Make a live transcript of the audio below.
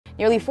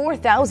Nearly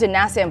 4,000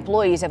 NASA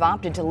employees have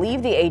opted to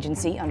leave the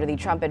agency under the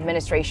Trump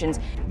administration's.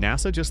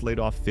 NASA just laid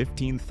off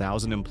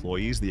 15,000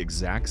 employees the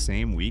exact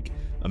same week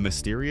a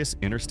mysterious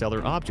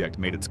interstellar object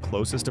made its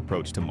closest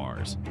approach to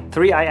Mars.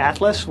 3I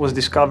Atlas was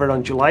discovered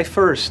on July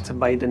 1st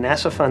by the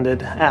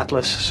NASA-funded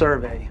Atlas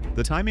survey.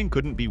 The timing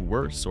couldn't be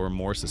worse or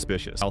more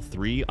suspicious. While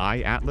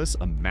 3I Atlas,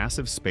 a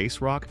massive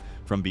space rock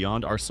from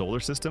beyond our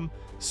solar system,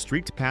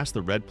 streaked past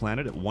the red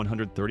planet at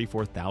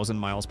 134,000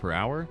 miles per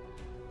hour,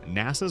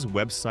 NASA's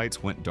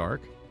websites went dark,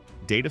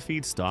 data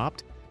feeds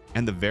stopped,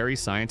 and the very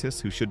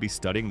scientists who should be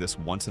studying this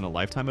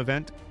once-in-a-lifetime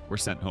event were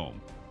sent home.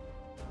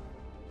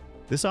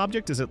 This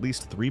object is at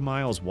least 3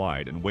 miles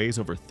wide and weighs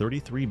over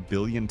 33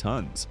 billion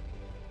tons.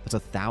 That's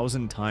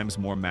 1,000 times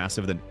more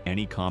massive than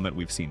any comet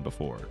we've seen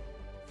before.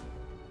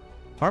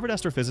 Harvard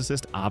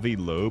astrophysicist Avi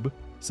Loeb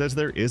says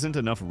there isn't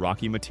enough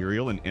rocky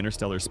material in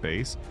interstellar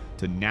space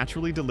to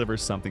naturally deliver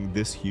something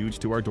this huge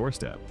to our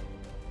doorstep.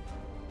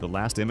 The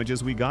last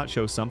images we got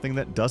show something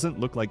that doesn't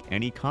look like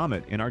any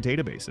comet in our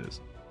databases.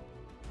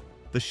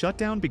 The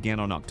shutdown began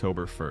on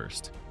October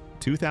 1st,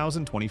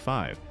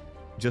 2025,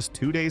 just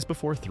 2 days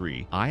before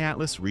 3I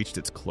Atlas reached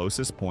its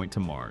closest point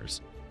to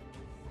Mars.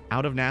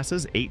 Out of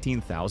NASA's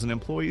 18,000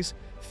 employees,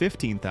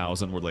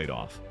 15,000 were laid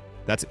off.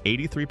 That's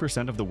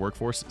 83% of the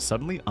workforce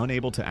suddenly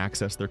unable to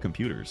access their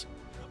computers,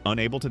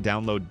 unable to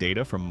download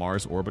data from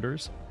Mars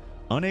orbiters,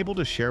 unable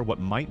to share what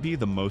might be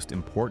the most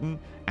important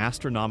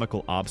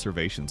astronomical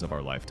observations of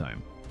our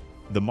lifetime.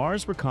 The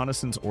Mars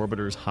Reconnaissance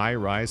Orbiter's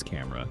high-rise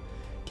camera,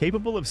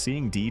 capable of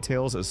seeing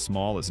details as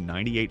small as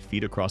 98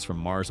 feet across from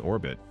Mars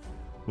orbit,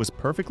 was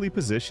perfectly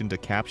positioned to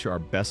capture our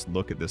best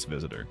look at this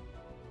visitor.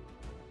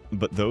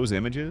 But those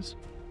images?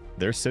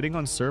 They're sitting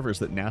on servers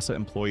that NASA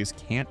employees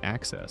can't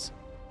access.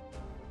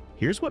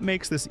 Here's what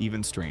makes this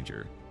even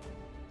stranger.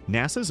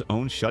 NASA's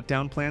own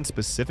shutdown plan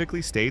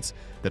specifically states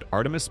that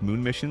Artemis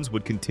moon missions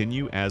would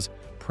continue as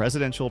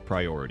presidential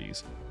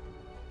priorities.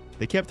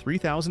 They kept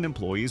 3,000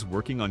 employees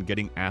working on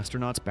getting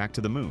astronauts back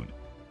to the moon,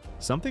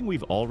 something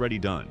we've already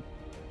done,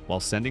 while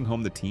sending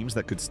home the teams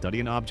that could study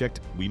an object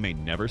we may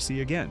never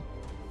see again.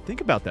 Think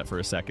about that for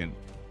a second.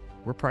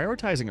 We're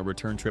prioritizing a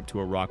return trip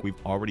to a rock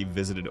we've already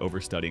visited over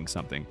studying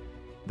something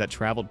that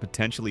traveled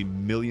potentially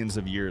millions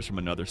of years from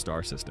another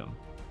star system.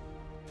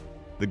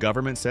 The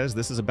government says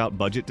this is about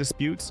budget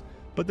disputes,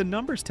 but the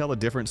numbers tell a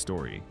different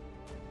story.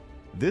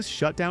 This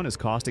shutdown is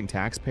costing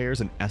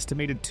taxpayers an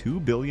estimated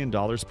 $2 billion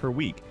per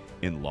week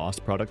in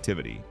lost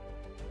productivity.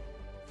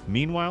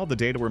 Meanwhile, the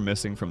data we're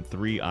missing from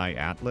 3I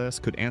Atlas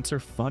could answer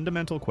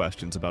fundamental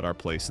questions about our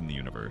place in the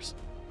universe.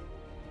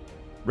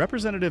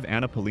 Representative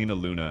Anna Paulina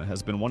Luna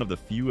has been one of the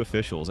few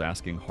officials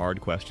asking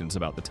hard questions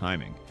about the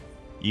timing,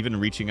 even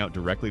reaching out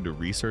directly to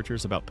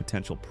researchers about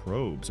potential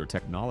probes or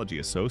technology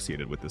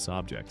associated with this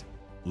object.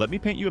 Let me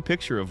paint you a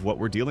picture of what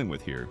we're dealing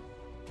with here.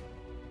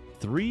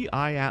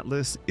 3I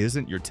Atlas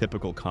isn't your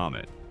typical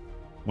comet.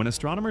 When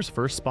astronomers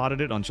first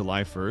spotted it on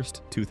July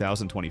 1st,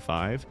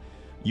 2025,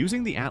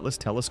 using the Atlas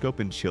telescope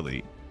in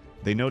Chile,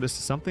 they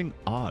noticed something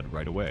odd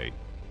right away.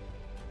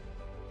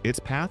 Its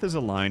path is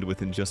aligned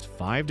within just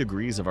 5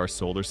 degrees of our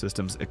solar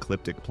system's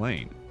ecliptic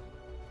plane.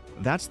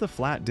 That's the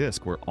flat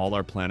disk where all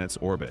our planets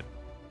orbit.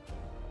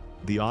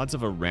 The odds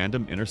of a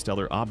random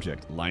interstellar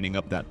object lining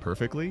up that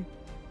perfectly?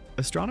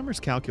 Astronomers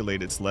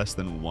calculate it's less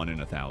than 1 in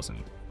 1,000.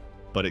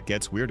 But it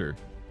gets weirder.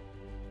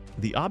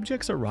 The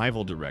object's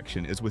arrival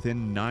direction is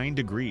within 9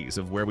 degrees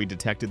of where we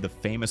detected the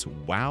famous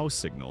WOW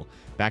signal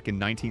back in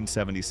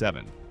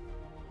 1977.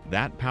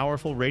 That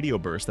powerful radio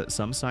burst that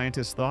some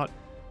scientists thought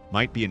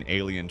might be an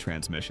alien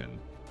transmission.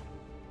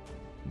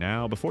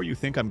 Now, before you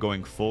think I'm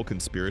going full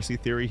conspiracy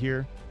theory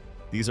here,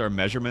 these are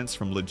measurements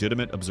from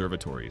legitimate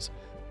observatories,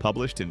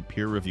 published in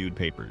peer-reviewed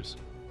papers.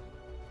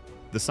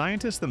 The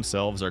scientists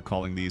themselves are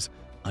calling these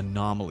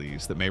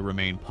anomalies that may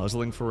remain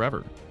puzzling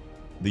forever.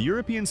 The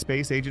European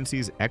Space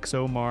Agency's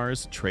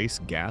ExoMars Trace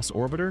Gas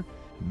Orbiter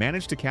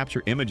managed to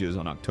capture images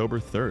on October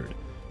 3rd,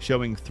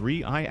 showing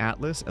 3I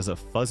Atlas as a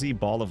fuzzy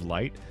ball of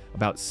light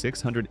about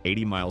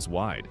 680 miles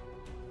wide.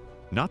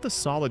 Not the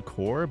solid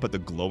core, but the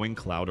glowing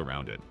cloud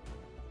around it.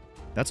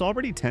 That's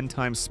already 10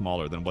 times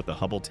smaller than what the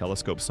Hubble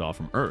telescope saw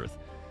from Earth,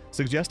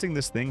 suggesting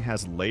this thing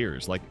has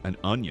layers like an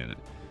onion,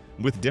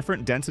 with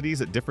different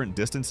densities at different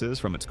distances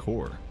from its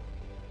core.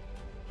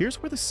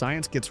 Here's where the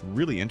science gets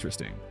really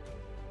interesting.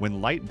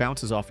 When light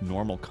bounces off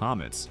normal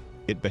comets,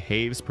 it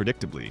behaves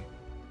predictably.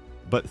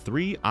 But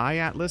 3I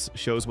Atlas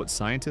shows what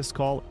scientists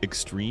call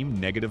extreme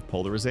negative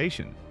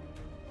polarization.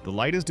 The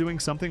light is doing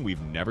something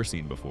we've never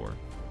seen before.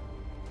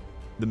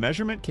 The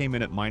measurement came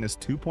in at minus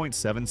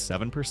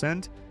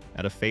 2.77%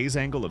 at a phase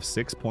angle of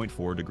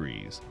 6.4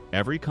 degrees.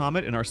 Every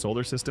comet in our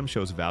solar system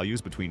shows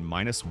values between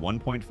minus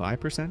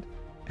 1.5%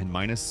 and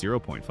minus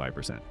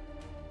 0.5%.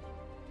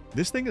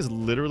 This thing is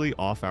literally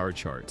off our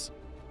charts.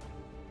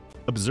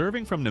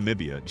 Observing from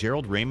Namibia,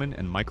 Gerald Raymond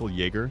and Michael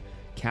Yeager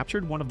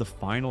captured one of the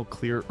final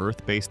clear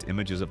Earth-based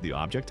images of the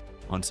object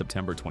on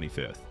September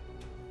 25th.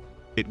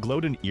 It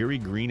glowed an eerie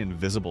green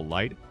invisible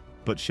light,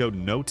 but showed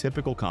no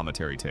typical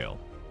cometary tail,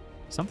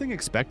 something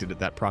expected at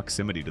that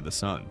proximity to the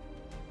sun.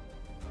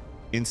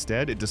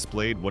 Instead, it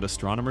displayed what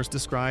astronomers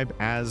describe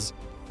as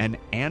an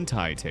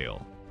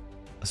anti-tail,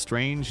 a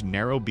strange,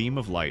 narrow beam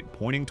of light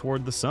pointing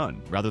toward the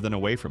sun rather than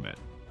away from it.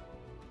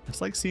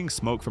 It's like seeing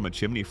smoke from a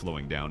chimney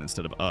flowing down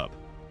instead of up.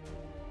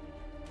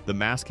 The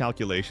mass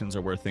calculations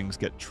are where things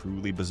get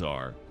truly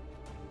bizarre.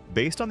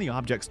 Based on the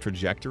object's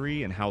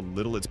trajectory and how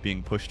little it's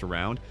being pushed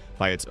around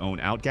by its own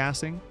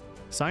outgassing,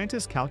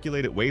 scientists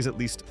calculate it weighs at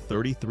least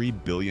 33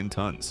 billion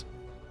tons.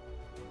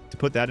 To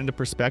put that into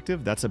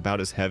perspective, that's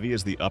about as heavy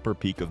as the upper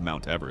peak of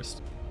Mount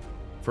Everest.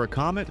 For a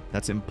comet,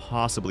 that's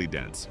impossibly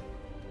dense.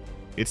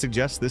 It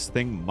suggests this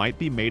thing might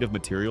be made of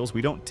materials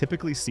we don't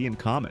typically see in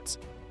comets,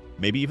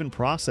 maybe even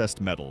processed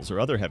metals or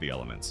other heavy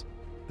elements.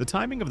 The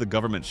timing of the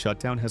government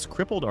shutdown has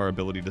crippled our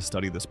ability to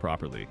study this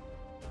properly.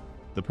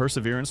 The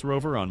Perseverance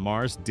rover on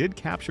Mars did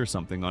capture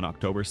something on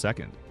October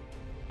 2nd,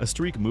 a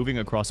streak moving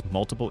across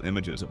multiple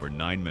images over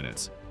 9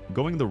 minutes,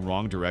 going the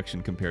wrong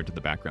direction compared to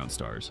the background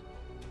stars.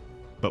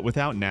 But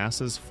without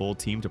NASA's full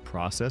team to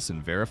process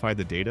and verify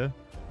the data,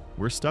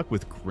 we're stuck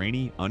with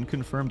grainy,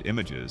 unconfirmed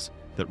images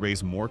that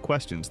raise more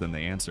questions than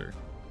they answer.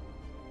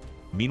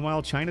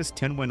 Meanwhile, China's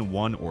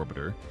Tianwen-1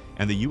 orbiter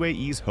and the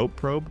UAE's HOPE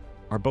probe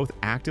are both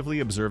actively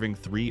observing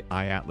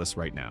 3I Atlas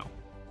right now.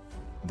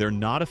 They're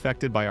not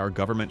affected by our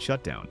government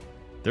shutdown.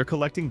 They're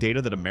collecting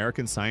data that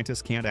American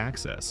scientists can't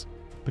access,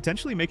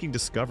 potentially making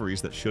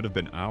discoveries that should have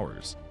been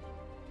ours.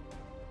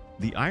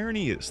 The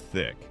irony is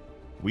thick.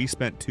 We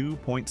spent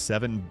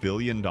 $2.7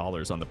 billion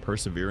on the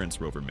Perseverance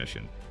rover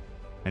mission,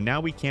 and now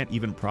we can't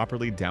even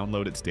properly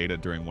download its data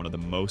during one of the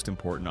most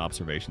important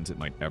observations it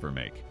might ever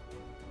make.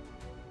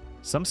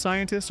 Some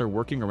scientists are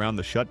working around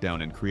the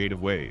shutdown in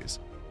creative ways.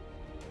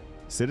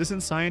 Citizen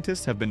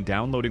scientists have been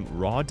downloading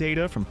raw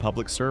data from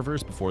public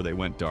servers before they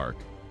went dark,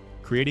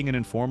 creating an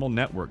informal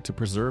network to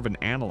preserve and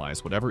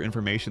analyze whatever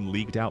information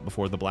leaked out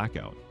before the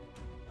blackout.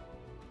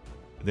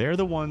 They're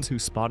the ones who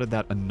spotted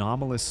that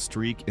anomalous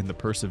streak in the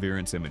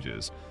Perseverance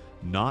images,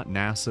 not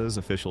NASA's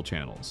official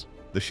channels.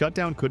 The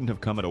shutdown couldn't have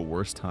come at a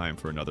worse time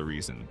for another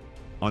reason.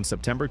 On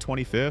September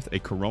 25th, a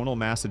coronal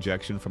mass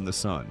ejection from the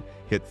Sun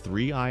hit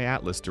 3I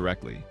Atlas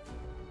directly.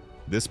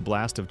 This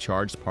blast of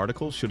charged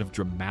particles should have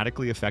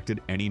dramatically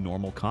affected any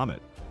normal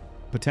comet,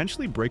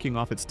 potentially breaking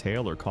off its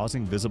tail or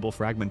causing visible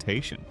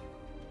fragmentation.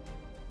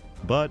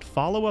 But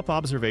follow-up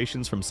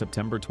observations from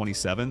September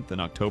 27th and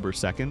October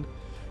 2nd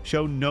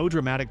show no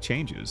dramatic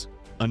changes,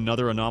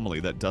 another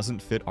anomaly that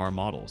doesn't fit our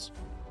models.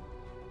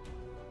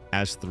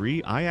 As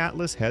 3I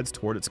Atlas heads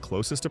toward its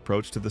closest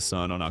approach to the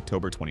Sun on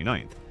October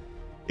 29th,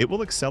 it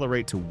will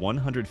accelerate to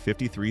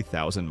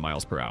 153,000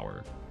 miles per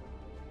hour.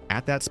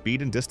 At that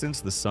speed and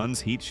distance, the Sun's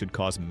heat should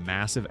cause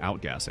massive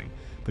outgassing,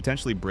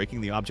 potentially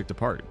breaking the object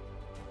apart.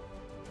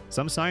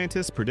 Some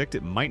scientists predict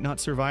it might not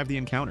survive the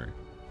encounter.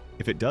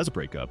 If it does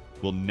break up,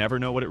 we'll never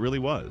know what it really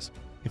was.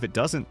 If it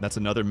doesn't, that's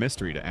another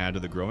mystery to add to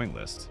the growing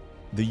list.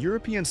 The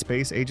European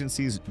Space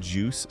Agency's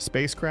JUICE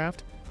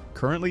spacecraft,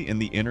 currently in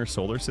the inner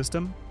solar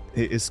system,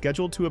 is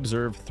scheduled to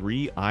observe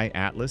 3I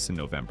Atlas in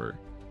November.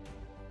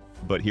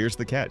 But here's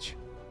the catch.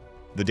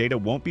 The data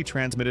won't be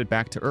transmitted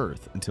back to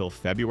Earth until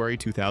February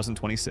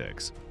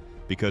 2026,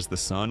 because the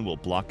Sun will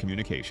block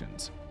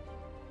communications.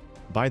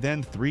 By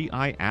then,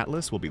 3I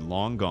Atlas will be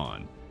long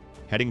gone,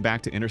 heading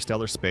back to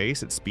interstellar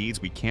space at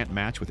speeds we can't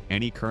match with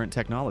any current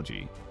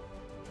technology.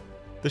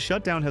 The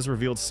shutdown has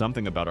revealed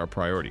something about our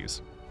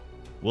priorities.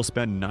 We'll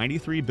spend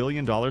 $93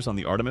 billion on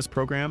the Artemis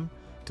program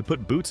to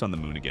put boots on the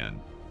moon again,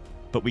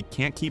 but we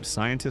can't keep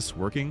scientists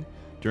working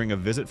during a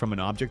visit from an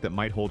object that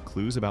might hold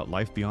clues about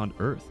life beyond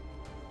Earth.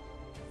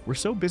 We're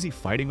so busy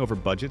fighting over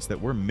budgets that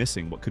we're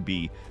missing what could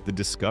be the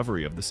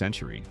discovery of the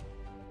century.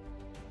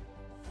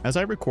 As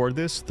I record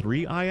this,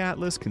 3I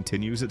Atlas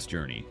continues its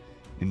journey,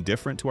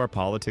 indifferent to our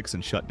politics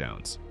and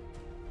shutdowns.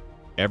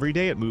 Every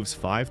day it moves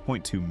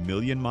 5.2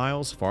 million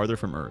miles farther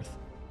from Earth.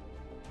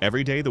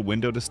 Every day the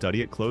window to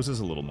study it closes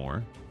a little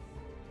more.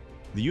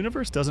 The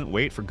universe doesn't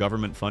wait for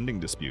government funding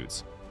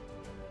disputes.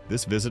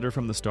 This visitor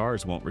from the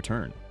stars won't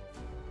return.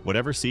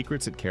 Whatever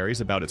secrets it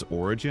carries about its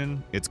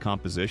origin, its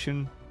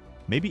composition,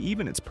 maybe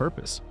even its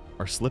purpose,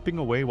 are slipping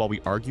away while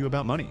we argue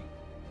about money.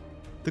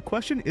 The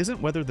question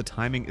isn't whether the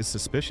timing is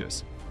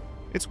suspicious,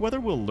 it's whether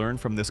we'll learn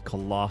from this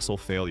colossal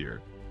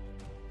failure.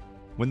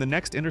 When the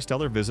next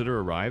interstellar visitor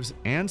arrives,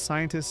 and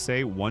scientists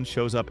say one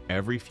shows up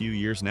every few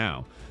years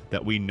now,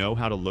 that we know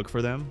how to look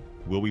for them,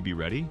 will we be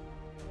ready?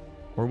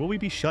 Or will we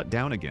be shut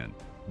down again,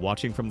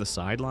 watching from the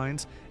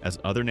sidelines as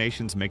other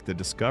nations make the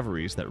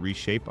discoveries that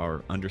reshape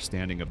our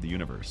understanding of the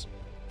universe?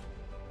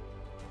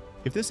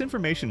 If this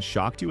information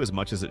shocked you as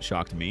much as it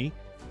shocked me,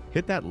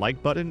 hit that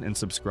like button and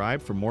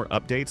subscribe for more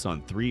updates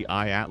on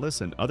 3I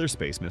Atlas and other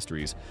space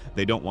mysteries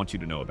they don't want you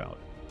to know about.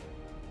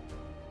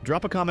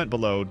 Drop a comment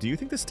below, do you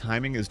think this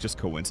timing is just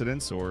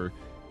coincidence, or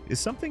is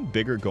something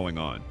bigger going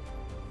on?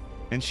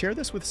 And share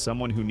this with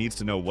someone who needs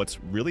to know what's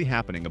really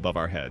happening above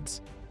our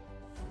heads.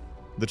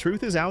 The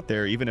truth is out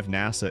there even if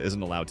NASA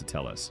isn't allowed to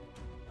tell us.